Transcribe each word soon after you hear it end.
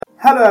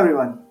Hello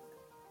everyone,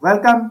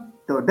 welcome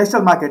to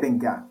Digital Marketing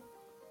Camp,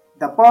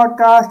 the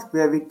podcast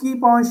where we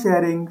keep on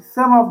sharing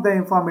some of the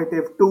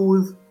informative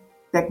tools,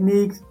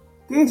 techniques,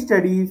 case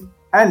studies,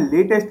 and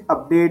latest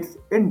updates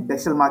in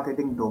digital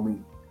marketing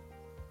domain.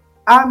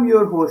 I'm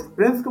your host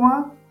Prince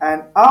Kumar,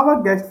 and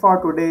our guest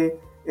for today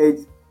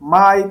is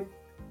Mike.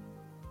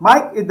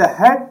 Mike is the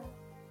head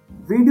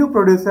video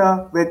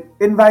producer with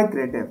Envy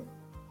Creative.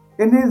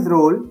 In his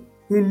role,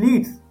 he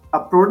leads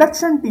a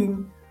production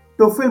team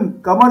to film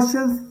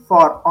commercials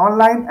for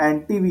online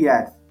and TV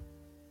ads.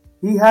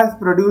 He has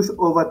produced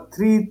over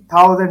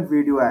 3,000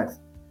 video ads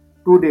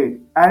to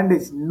date and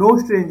is no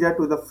stranger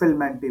to the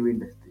film and TV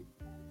industry.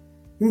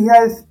 He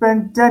has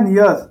spent 10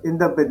 years in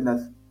the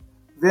business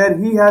where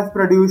he has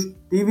produced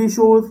TV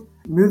shows,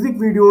 music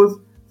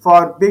videos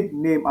for big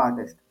name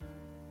artists.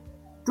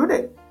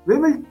 Today, we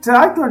will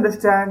try to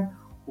understand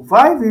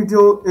why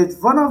video is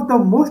one of the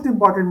most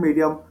important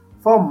medium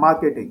for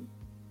marketing.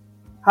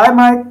 Hi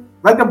Mike,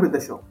 welcome to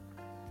the show.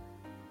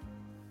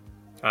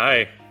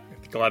 Hi,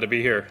 glad to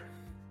be here.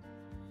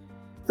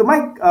 So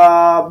Mike,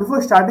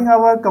 before starting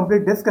our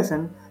complete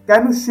discussion,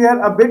 can you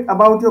share a bit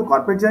about your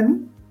corporate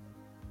journey?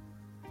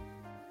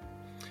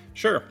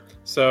 Sure.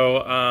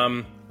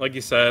 So, like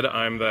you said,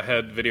 I'm the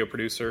head video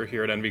producer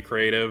here at Envy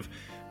Creative.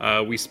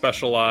 We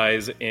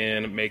specialize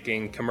in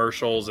making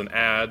commercials and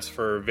ads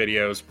for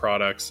videos,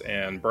 products,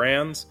 and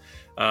brands.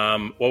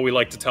 What we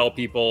like to tell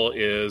people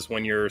is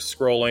when you're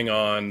scrolling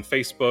on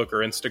Facebook or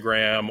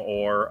Instagram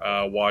or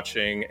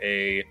watching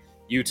a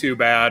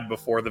YouTube ad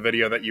before the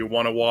video that you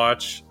want to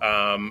watch,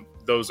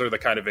 those are the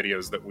kind of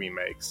videos that we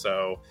make.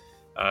 So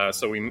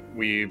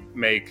we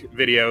make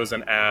videos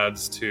and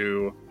ads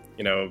to,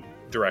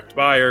 direct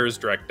buyers,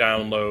 direct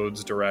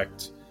downloads,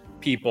 direct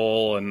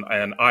people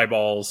and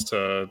eyeballs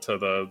to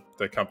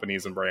the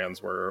companies and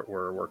brands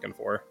we're working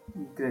for.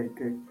 Great.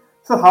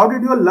 So how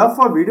did your love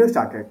for video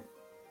started?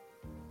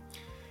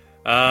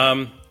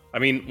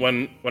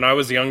 When I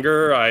was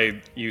younger,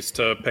 I used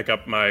to pick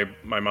up my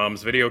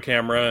mom's video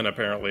camera, and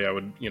apparently I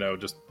would,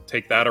 just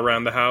take that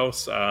around the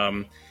house.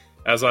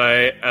 As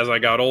I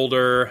got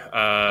older,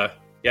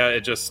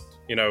 it just,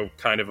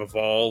 kind of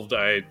evolved.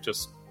 I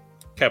just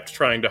kept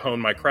trying to hone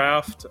my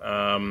craft.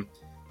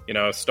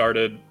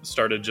 Started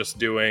just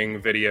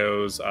doing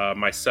videos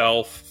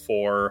myself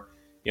for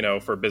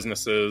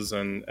businesses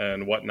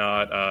and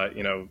whatnot.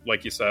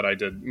 Like you said, I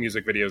did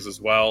music videos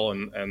as well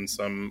and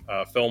some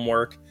film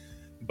work.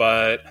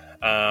 But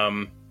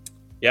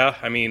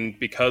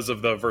because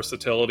of the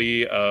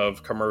versatility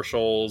of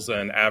commercials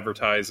and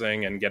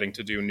advertising and getting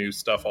to do new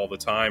stuff all the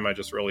time, I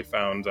just really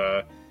found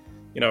what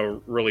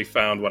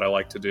I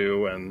like to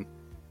do. And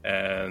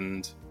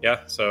then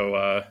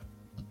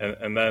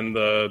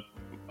the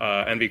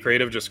Envy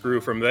Creative just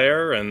grew from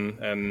there,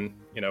 and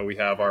we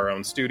have our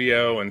own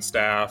studio and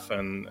staff,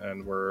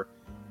 and we're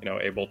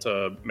able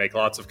to make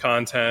lots of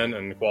content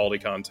and quality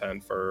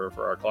content for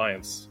our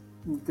clients.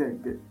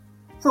 Good.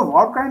 So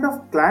what kind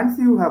of clients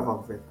you have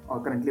worked with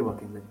or currently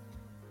working with?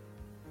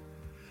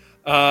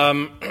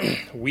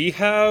 We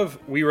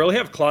really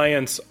have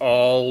clients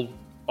all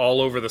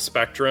over the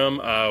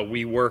spectrum.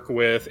 We work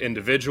with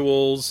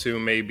individuals who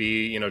may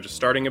be just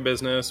starting a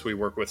business. We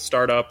work with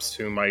startups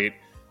who might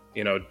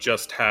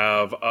just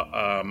have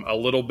a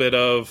little bit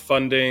of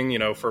funding,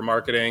 for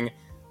marketing,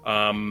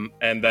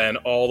 and then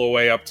all the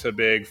way up to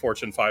big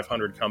Fortune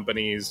 500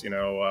 companies.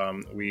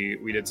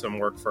 We did some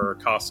work for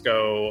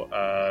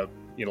Costco,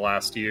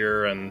 last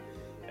year, and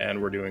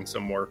we're doing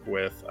some work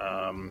with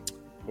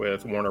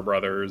Warner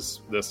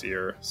Brothers this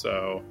year.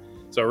 So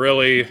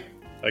really,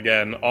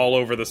 again, all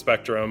over the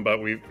spectrum. But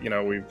we've.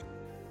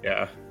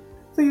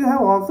 So you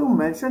have also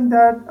mentioned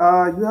that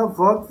you have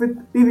worked with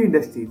TV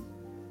industries.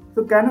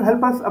 So can you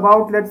help us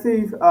about, let's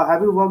say,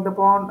 have you worked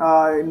upon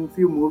in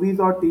few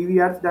movies or TV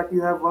ads that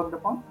you have worked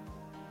upon?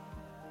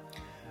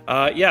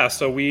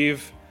 So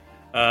we've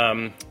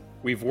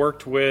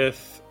worked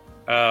with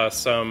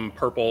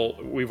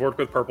We've worked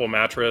with Purple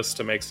Mattress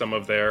to make some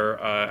of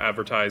their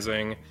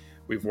advertising.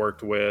 We've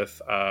worked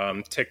with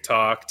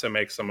TikTok to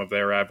make some of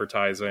their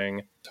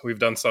advertising. We've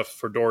done stuff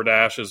for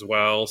DoorDash as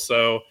well.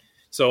 So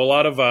a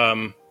lot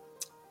of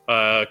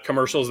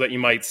commercials that you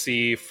might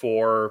see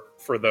for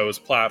those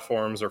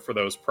platforms or for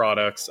those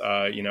products,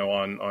 on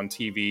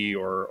TV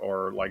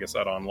or like I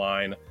said,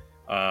 online.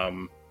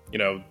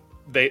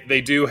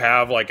 They do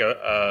have like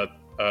a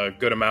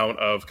good amount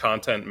of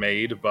content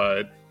made,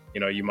 but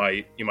you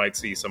might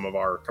see some of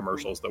our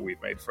commercials that we've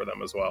made for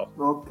them as well.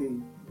 Okay,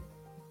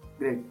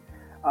 great.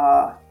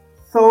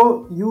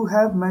 So you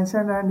have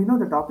mentioned, and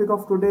the topic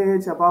of today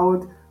is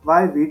about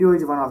why video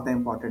is one of the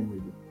important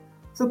medium.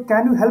 So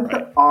can you help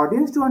the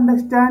audience to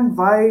understand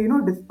why,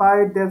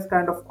 despite there's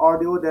kind of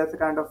audio, there's a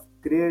kind of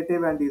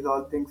creative and these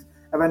all things,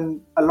 when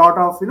a lot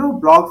of,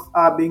 blogs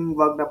are being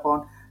worked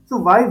upon. So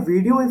why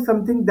video is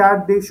something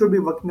that they should be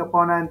working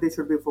upon and they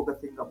should be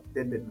focusing up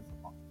their business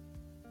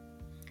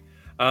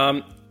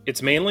upon?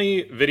 It's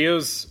mainly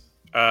videos,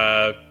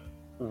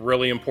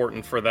 really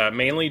important for that,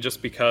 mainly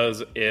just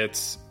because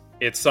it's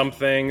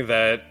something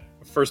that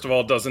first of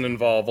all, doesn't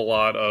involve a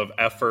lot of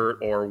effort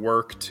or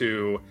work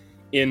to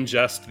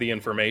ingest the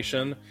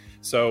information.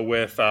 So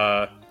with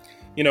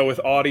with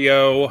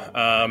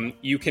audio,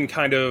 you can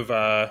kind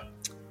of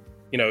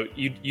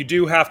you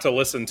do have to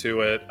listen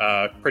to it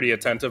pretty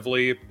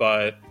attentively,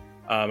 but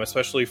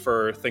especially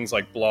for things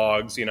like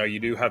blogs, you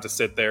do have to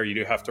sit there, you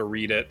do have to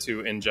read it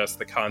to ingest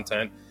the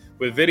content.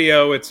 With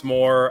video, it's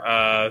more,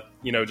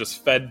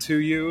 just fed to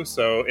you,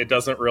 so it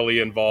doesn't really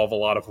involve a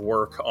lot of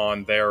work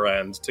on their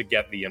end to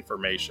get the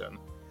information.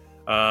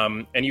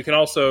 And you can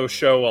also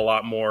show a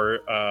lot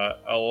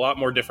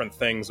more different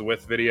things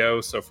with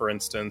video. So, for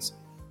instance,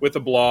 with a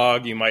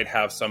blog, you might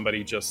have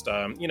somebody just,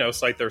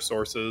 cite their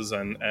sources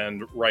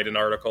and write an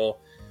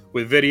article.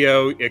 With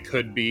video, it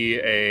could be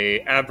a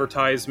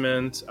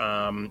advertisement,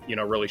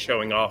 really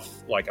showing off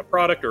like a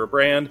product or a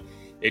brand.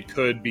 It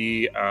could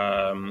be,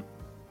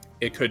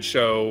 it could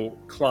show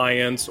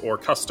clients or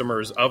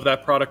customers of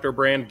that product or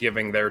brand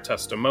giving their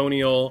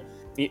testimonial.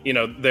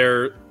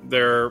 There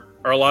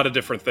are a lot of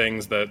different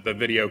things that the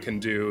video can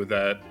do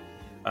that,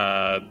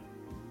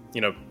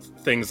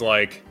 things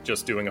like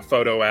just doing a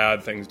photo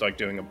ad, things like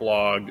doing a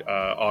blog,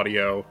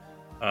 audio,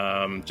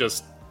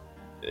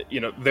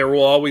 there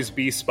will always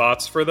be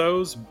spots for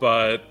those,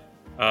 but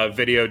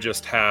video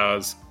just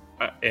has,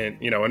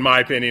 in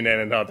my opinion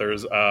and in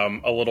others, a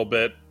little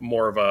bit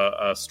more of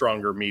a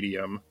stronger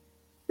medium.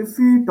 If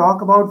we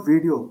talk about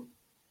video,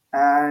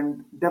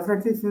 and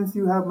definitely since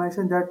you have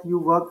mentioned that you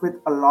work with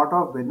a lot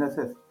of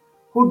businesses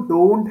who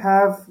don't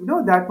have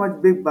that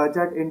much big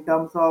budget in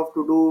terms of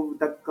to do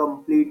the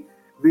complete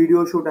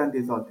video shoot and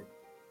this all thing.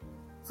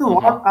 So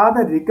what are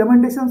the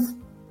recommendations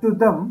to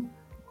them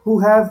who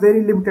have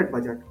very limited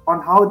budget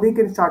on how they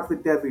can start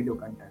with their video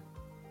content?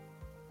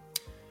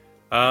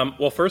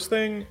 First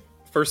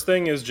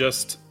thing is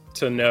just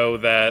to know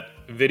that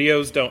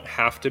videos don't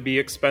have to be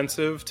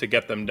expensive to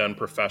get them done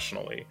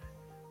professionally.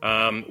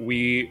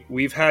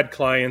 We've had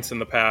clients in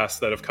the past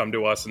that have come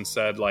to us and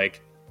said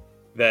like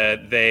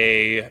that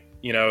that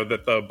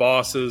the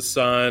boss's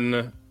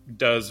son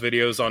does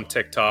videos on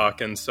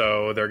TikTok, and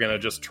so they're going to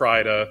just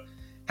try to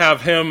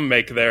have him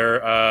make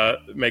their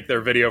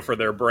video for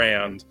their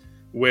brand,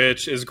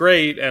 which is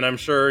great. And I'm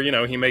sure,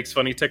 he makes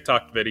funny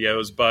TikTok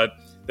videos, but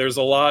there's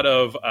a lot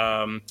of,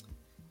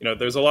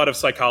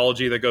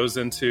 psychology that goes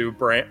into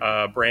brand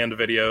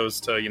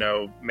videos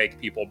to, make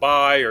people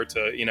buy or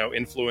to,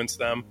 influence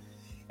them.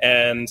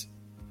 And,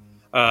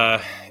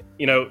 like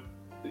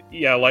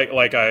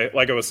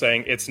I was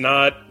saying,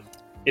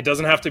 it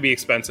doesn't have to be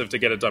expensive to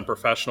get it done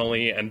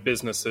professionally, and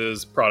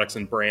businesses, products,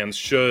 and brands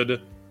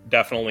should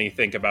definitely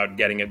think about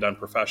getting it done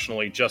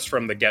professionally just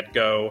from the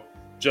get-go,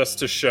 just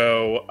to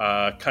show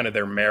kind of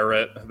their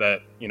merit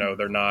that,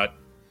 they're not,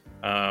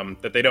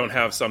 that they don't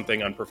have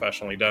something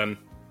unprofessionally done.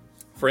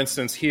 For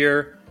instance,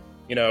 here,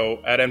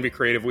 at Envy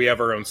Creative, we have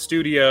our own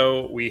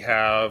studio. We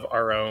have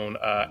our own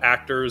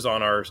actors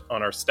on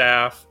our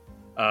staff.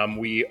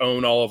 We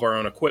own all of our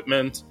own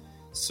equipment.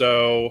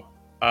 So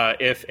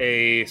if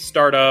a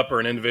startup or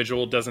an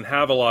individual doesn't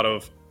have a lot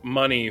of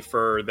money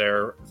for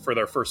their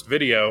first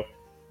video,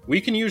 we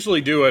can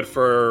usually do it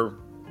for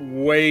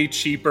way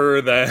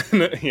cheaper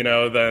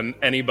than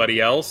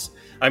anybody else.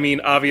 I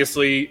mean,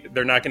 obviously,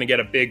 they're not going to get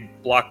a big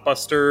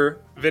blockbuster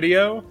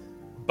video,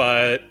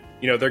 but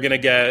they're going to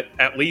get,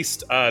 at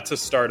least to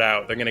start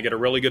out, they're going to get a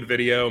really good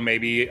video,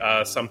 maybe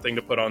something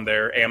to put on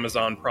their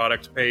Amazon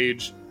product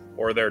page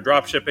or their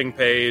dropshipping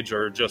page,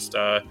 or just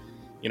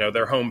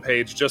their home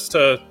page, just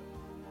to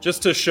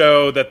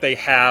show that they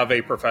have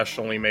a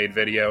professionally made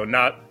video.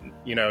 Not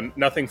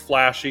nothing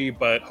flashy,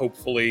 but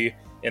hopefully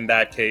in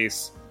that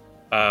case,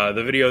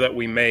 the video that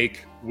we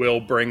make will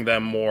bring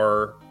them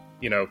more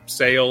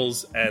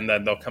sales, and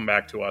then they'll come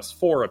back to us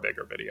for a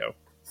bigger video.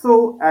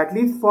 So at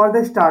least for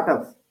the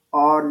startups,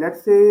 or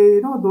let's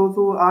say those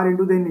who are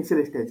into the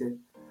initial stages,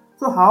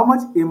 so how much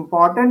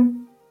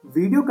important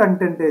video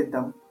content is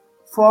them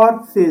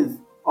for sales?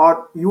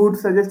 Or you would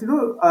suggest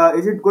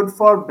is it good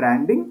for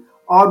branding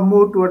or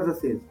more towards the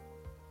sales?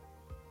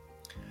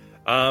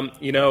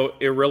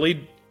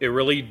 It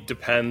really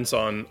depends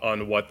on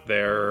what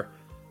their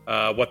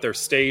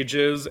stage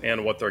is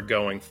and what they're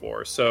going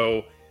for.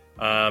 So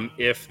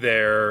if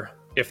they're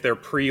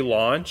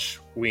pre-launch,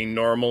 we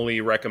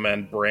normally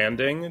recommend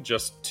branding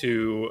just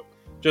to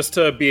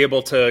be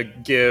able to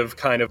give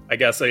kind of, I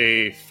guess,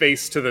 a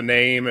face to the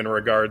name in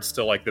regards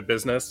to like the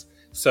business.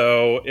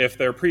 So if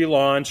they're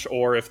pre-launch,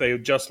 or if they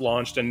just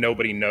launched and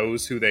nobody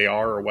knows who they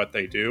are or what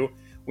they do,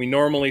 we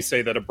normally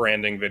say that a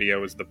branding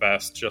video is the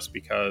best, just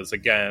because,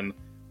 again,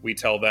 we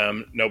tell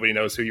them nobody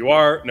knows who you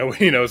are,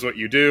 nobody knows what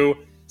you do,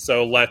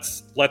 so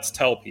let's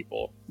tell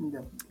people.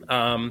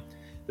 The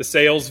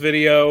sales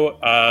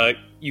video,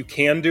 you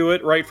can do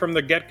it right from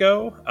the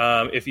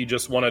get-go if you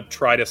just want to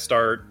try to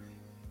start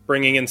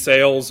bringing in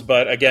sales.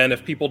 But again,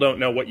 if people don't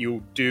know what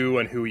you do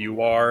and who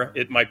you are,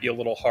 it might be a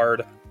little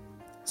hard.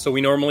 So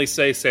we normally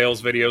say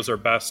sales videos are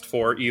best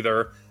for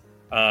either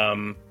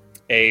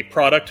a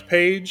product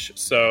page.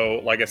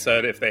 So like I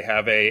said, if they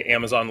have a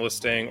Amazon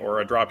listing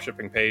or a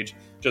dropshipping page,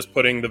 just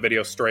putting the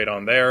video straight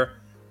on there.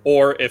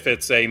 or if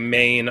it's a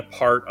main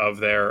part of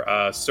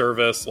their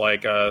service,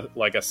 like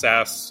a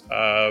SaaS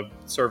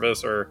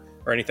service or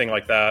anything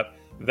like that,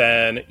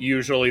 then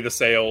usually the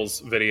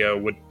sales video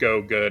would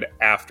go good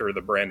after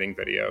the branding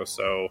video.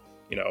 So,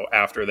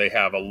 after they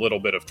have a little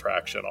bit of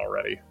traction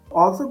already.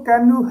 Also,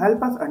 can you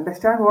help us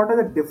understand what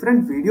are the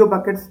different video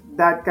buckets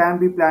that can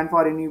be planned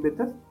for any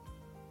business?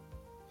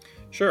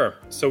 Sure.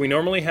 So we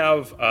normally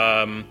have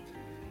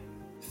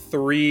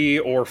 3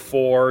 or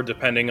 4,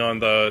 depending on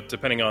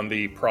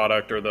the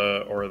product or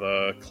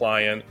the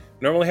client.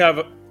 We normally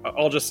have,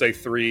 I'll just say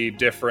 3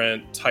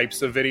 different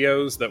types of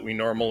videos that we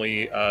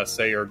normally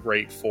say are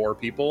great for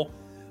people.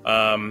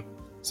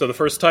 So the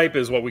first type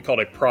is what we call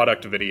a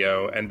product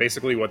video, and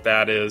basically what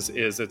that is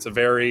it's a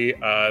very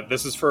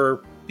this is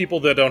for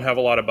people that don't have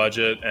a lot of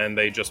budget and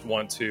they just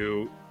want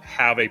to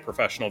have a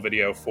professional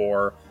video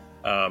for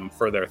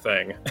their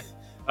thing.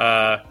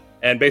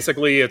 And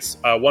basically it's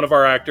one of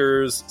our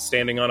actors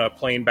standing on a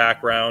plain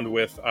background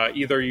with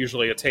either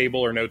usually a table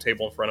or no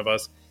table in front of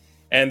us,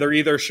 and they're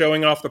either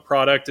showing off the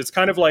product. It's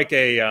kind of like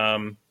a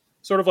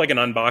sort of like an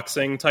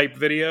unboxing type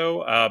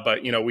video,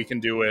 but we can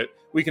do it.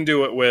 We can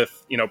do it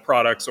with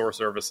products or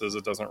services.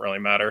 It doesn't really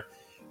matter.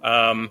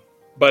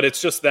 But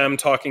it's just them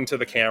talking to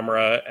the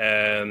camera,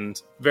 and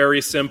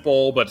very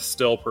simple but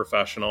still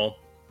professional.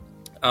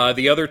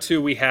 The other 2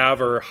 we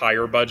have are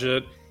higher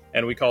budget,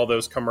 and we call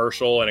those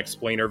commercial and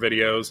explainer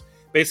videos.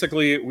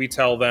 Basically, we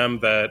tell them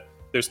that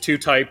there's 2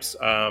 types.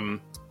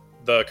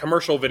 The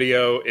commercial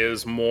video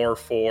is more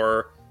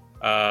for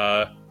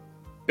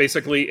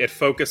basically, it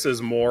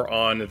focuses more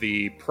on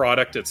the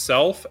product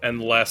itself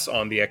and less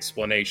on the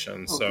explanation.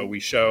 Okay. So we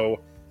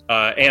show,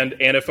 and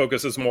it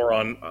focuses more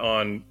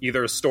on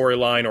either a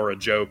storyline or a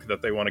joke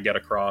that they want to get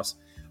across.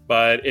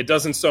 But it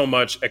doesn't so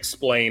much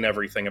explain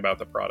everything about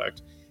the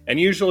product. And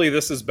usually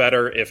this is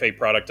better if a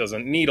product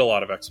doesn't need a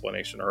lot of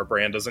explanation, or a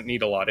brand doesn't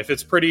need a lot. If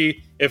it's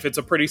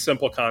a pretty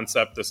simple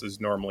concept, this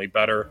is normally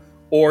better.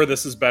 Or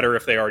this is better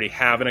if they already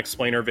have an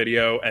explainer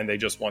video and they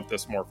just want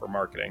this more for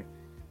marketing.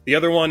 The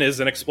other one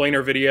is an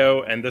explainer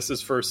video, and this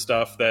is for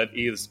stuff that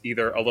is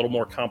either a little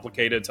more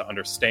complicated to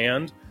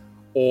understand,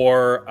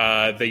 or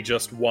they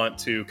just want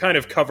to kind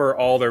of cover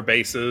all their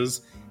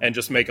bases and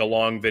just make a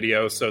long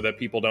video so that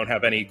people don't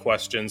have any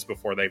questions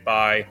before they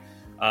buy.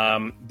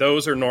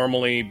 Those are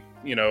normally,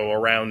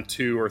 around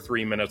 2 or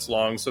 3 minutes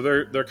long, so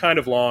they're kind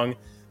of long,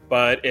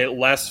 but it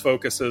less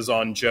focuses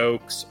on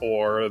jokes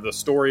or the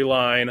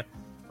storyline,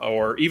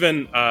 or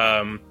even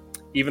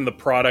the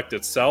product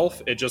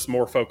itself. It just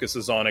more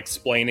focuses on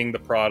explaining the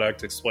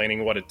product,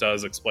 explaining what it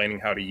does, explaining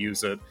how to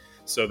use it,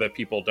 so that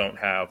people don't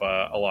have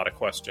a lot of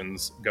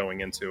questions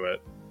going into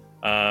it.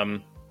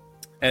 And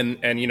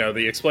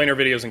the explainer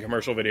videos and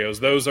commercial videos,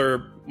 those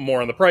are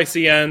more on the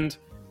pricey end,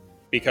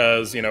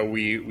 because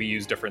we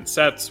use different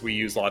sets, we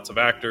use lots of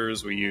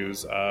actors, we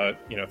use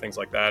things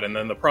like that. And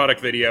then the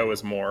product video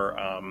is more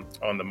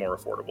on the more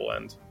affordable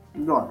end.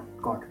 Got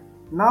it.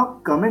 Now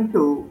coming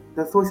to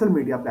the social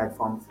media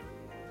platforms.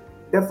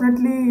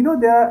 Definitely,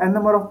 there are a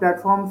number of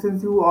platforms,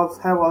 since you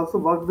have also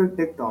worked with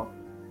TikTok.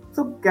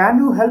 So can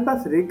you help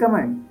us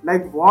recommend,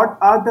 what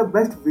are the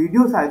best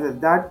video sizes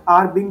that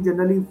are being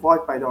generally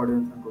watched by the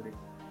audience today?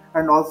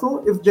 And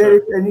also, if there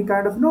is any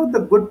kind of,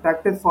 the good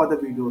practice for the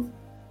videos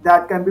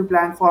that can be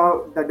planned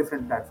for the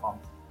different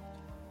platforms.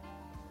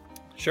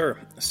 Sure.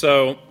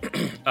 So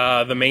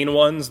the main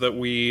ones that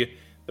we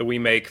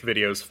make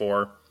videos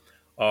for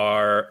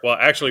are,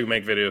 we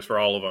make videos for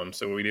all of them.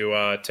 So we do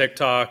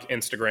TikTok,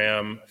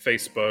 Instagram,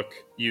 Facebook,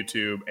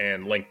 YouTube,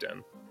 and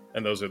LinkedIn.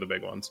 And those are the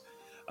big ones.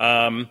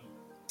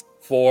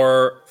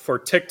 For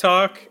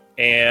TikTok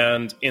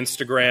and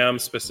Instagram,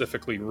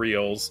 specifically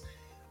Reels,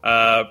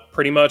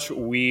 pretty much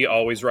we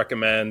always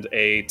recommend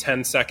a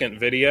 10-second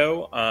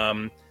video.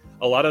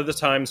 A lot of the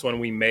times when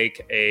we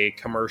make a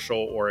commercial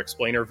or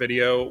explainer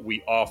video,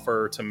 we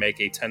offer to make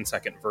a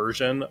 10-second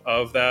version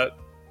of that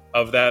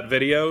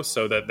video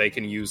so that they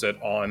can use it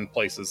on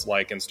places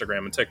like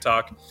Instagram and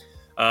TikTok.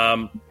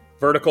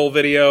 Vertical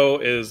video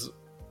is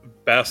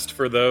best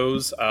for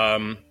those.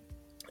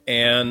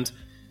 And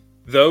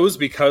those,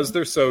 because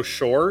they're so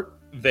short,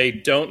 they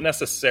don't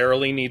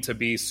necessarily need to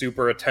be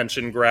super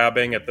attention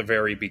grabbing at the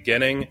very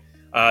beginning.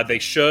 They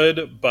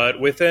should, but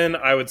within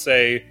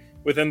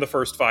the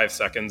first 5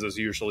 seconds is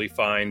usually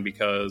fine,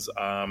 because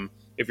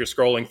if you're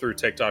scrolling through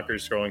TikTok or you're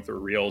scrolling through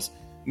Reels,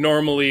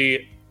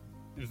 normally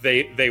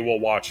they will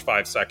watch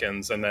 5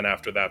 seconds, and then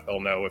after that they'll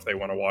know if they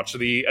want to watch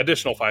the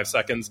additional 5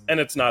 seconds, and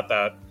it's not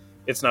that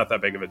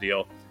big of a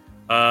deal.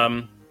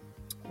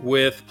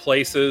 With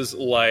places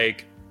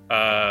like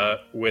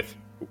with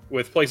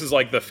places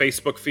like the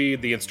Facebook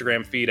feed, the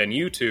Instagram feed, and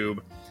YouTube,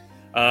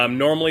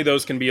 normally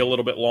those can be a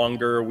little bit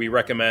longer. We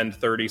recommend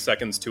 30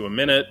 seconds to a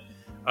minute.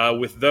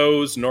 With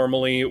those,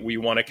 normally we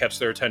want to catch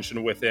their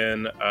attention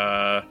within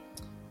the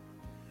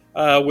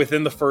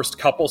first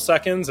couple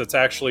seconds. It's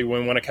actually,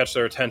 we want to catch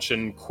their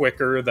attention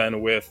quicker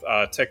than with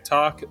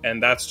TikTok,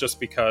 and that's just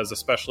because,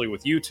 especially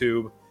with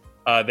YouTube,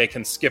 they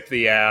can skip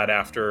the ad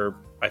after,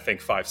 I think,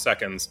 5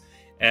 seconds.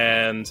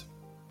 And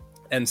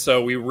And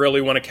so we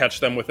really want to catch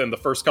them within the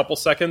first couple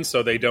seconds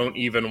so they don't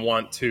even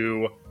want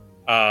to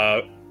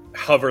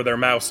hover their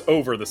mouse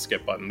over the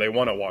skip button. They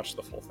want to watch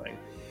the full thing.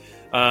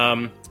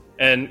 And,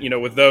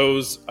 with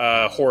those,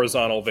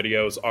 horizontal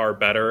videos are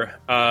better.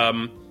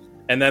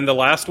 And then the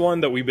last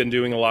one that we've been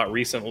doing a lot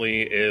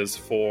recently is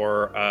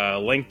for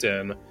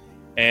LinkedIn.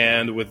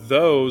 And with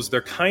those,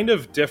 they're kind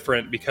of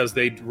different because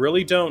they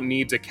really don't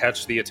need to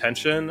catch the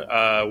attention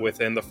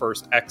within the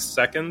first X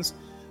seconds.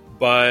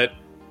 But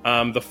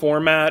the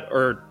format,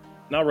 or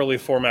not really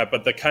format,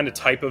 but the kind of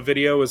type of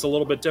video is a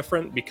little bit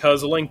different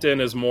because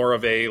LinkedIn is more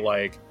of a,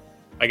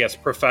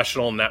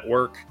 professional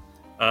network.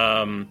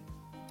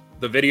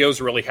 The videos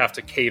really have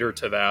to cater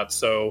to that.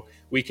 So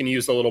we can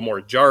use a little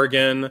more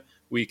jargon.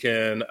 We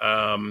can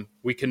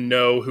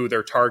know who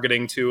they're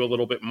targeting to a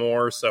little bit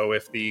more. So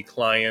if the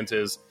client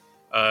is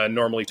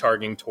normally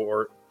targeting,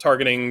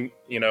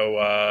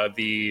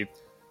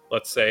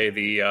 let's say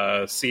the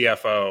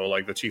CFO,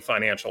 like the chief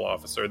financial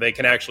officer, they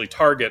can actually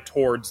target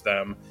towards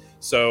them.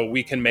 So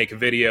we can make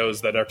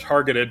videos that are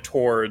targeted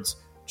towards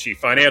chief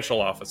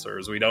financial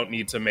officers. We don't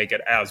need to make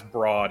it as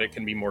broad. It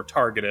can be more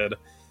targeted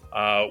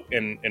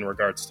in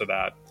regards to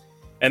that.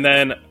 And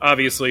then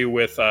obviously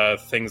with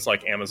things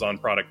like Amazon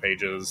product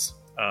pages,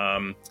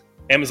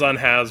 Amazon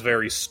has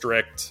very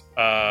strict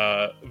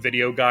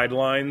video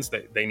guidelines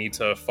that they need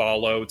to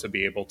follow to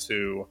be able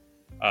to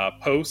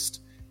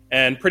post.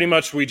 And pretty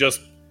much we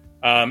just,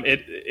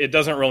 it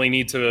doesn't really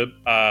need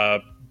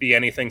to be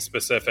anything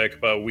specific,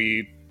 but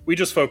we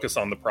just focus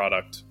on the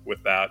product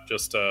with that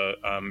just to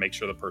make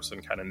sure the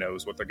person kind of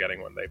knows what they're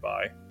getting when they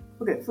buy.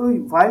 Okay, so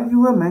while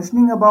you were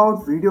mentioning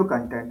about video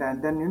content,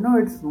 and then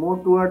it's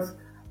more towards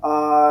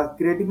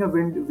creating a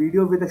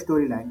video with a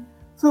storyline.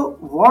 So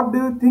what do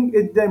you think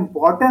is the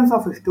importance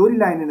of a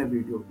storyline in a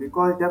video?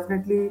 Because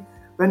definitely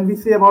when we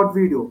say about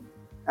video,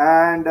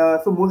 and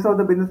so most of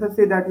the businesses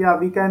say that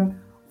we can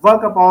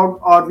work about,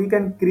 or we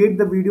can create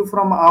the video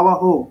from our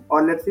home,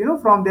 or let's say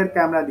from their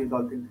camera, these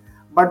all things.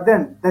 But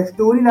then the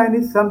storyline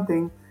is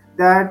something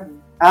that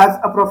as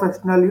a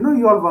professional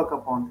you all work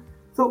upon.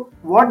 So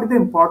what is the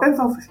importance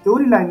of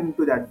storyline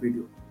into that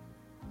video?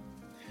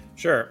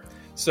 Sure.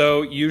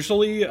 So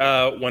usually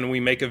when we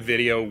make a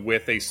video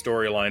with a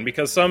storyline,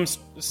 because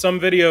some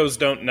videos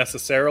don't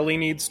necessarily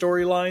need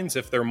storylines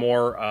if they're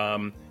more,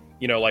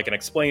 like an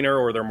explainer,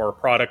 or they're more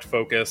product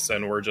focused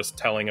and we're just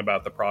telling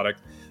about the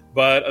product.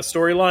 But a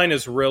storyline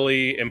is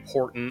really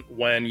important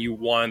when you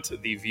want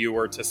the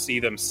viewer to see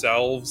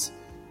themselves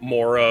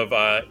more of,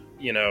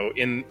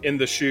 in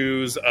the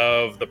shoes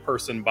of the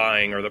person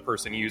buying or the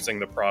person using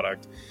the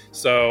product.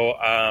 So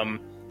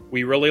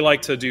we really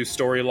like to do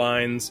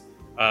storylines.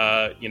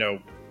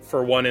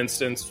 For one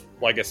instance,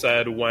 like I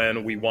said,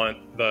 when we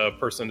want the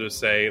person to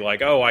say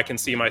like, oh, I can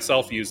see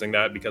myself using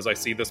that because I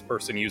see this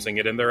person using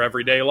it in their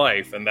everyday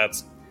life, and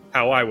that's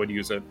how I would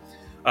use it.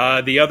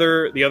 The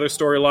other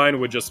storyline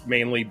would just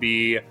mainly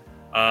be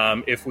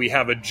if we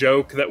have a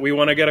joke that we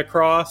want to get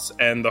across,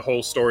 and the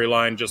whole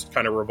storyline just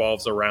kind of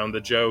revolves around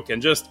the joke,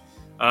 and just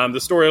the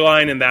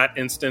storyline in that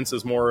instance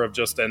is more of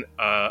just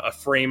a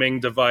framing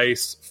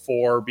device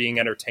for being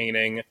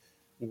entertaining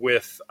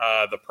with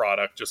the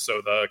product, just so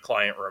the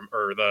client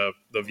or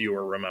the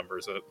viewer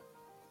remembers it.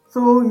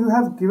 So you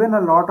have given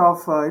a lot of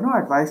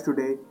advice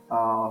today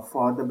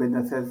for the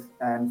businesses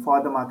and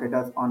for the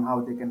marketers on how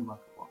they can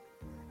work.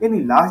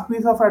 Any last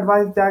piece of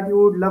advice that you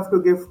would love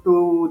to give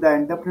to the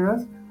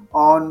entrepreneurs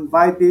on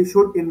why they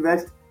should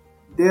invest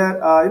their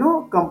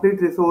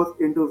complete resource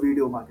into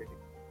video marketing?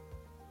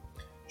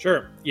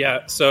 Sure.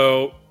 Yeah.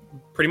 So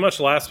pretty much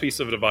the last piece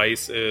of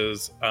advice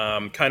is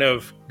kind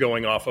of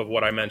going off of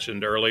what I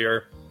mentioned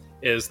earlier,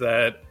 is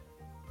that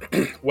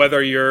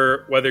whether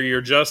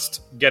you're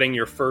just getting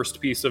your first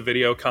piece of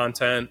video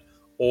content,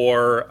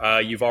 or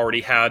you've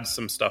already had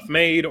some stuff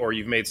made, or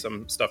you've made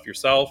some stuff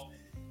yourself,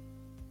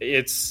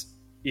 it's,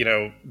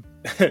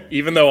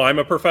 even though I'm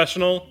a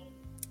professional,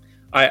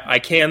 I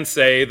can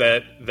say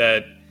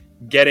that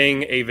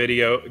getting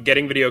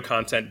video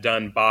content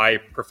done by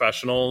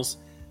professionals,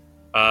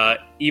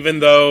 even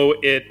though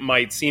it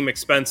might seem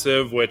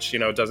expensive, which,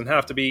 it doesn't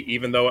have to be,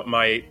 even though it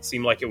might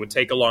seem like it would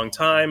take a long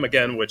time,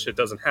 again, which it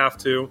doesn't have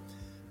to,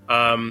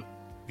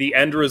 the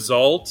end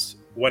result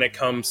when it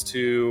comes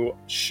to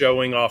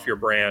showing off your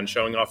brand,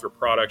 showing off your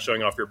product,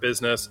 showing off your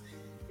business,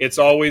 it's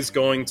always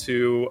going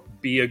to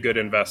be a good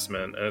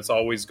investment, and it's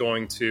always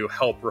going to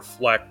help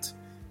reflect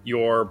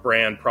your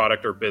brand,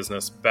 product, or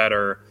business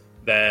better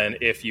than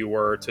if you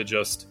were to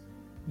just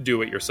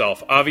do it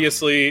yourself.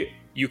 Obviously,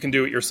 you can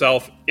do it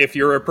yourself if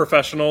you're a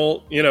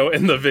professional,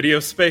 in the video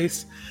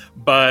space.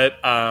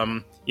 But,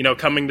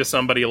 coming to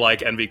somebody like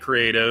NV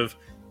Creative,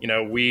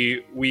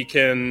 we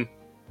can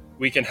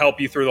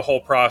help you through the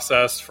whole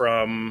process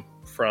from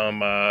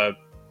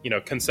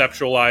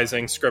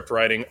conceptualizing, script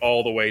writing,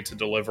 all the way to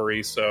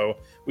delivery. So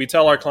we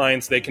tell our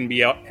clients they can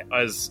be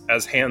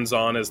as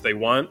hands-on as they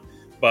want.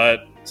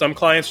 But some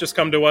clients just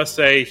come to us,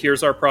 say,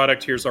 here's our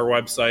product, here's our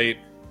website,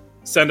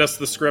 send us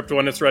the script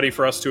when it's ready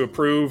for us to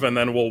approve, and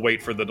then we'll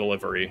wait for the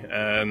delivery.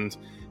 And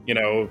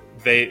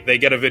they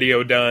get a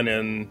video done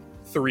in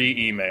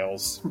 3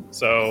 emails.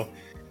 So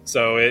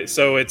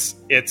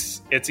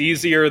it's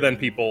easier than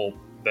people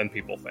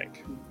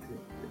think.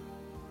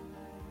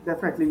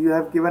 Definitely, you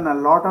have given a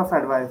lot of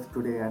advice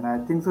today, and I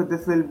think so.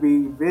 This will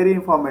be very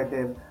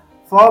informative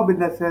for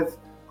businesses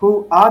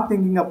who are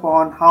thinking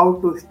upon how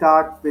to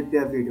start with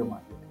their video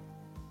marketing.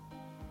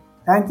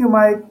 Thank you,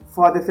 Mike,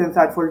 for this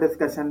insightful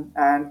discussion,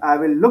 and I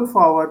will look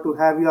forward to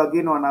have you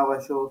again on our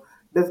show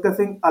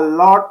discussing a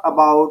lot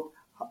about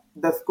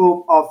the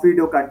scope of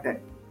video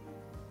content.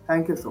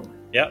 Thank you so much.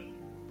 Yeah,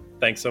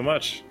 thanks so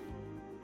much.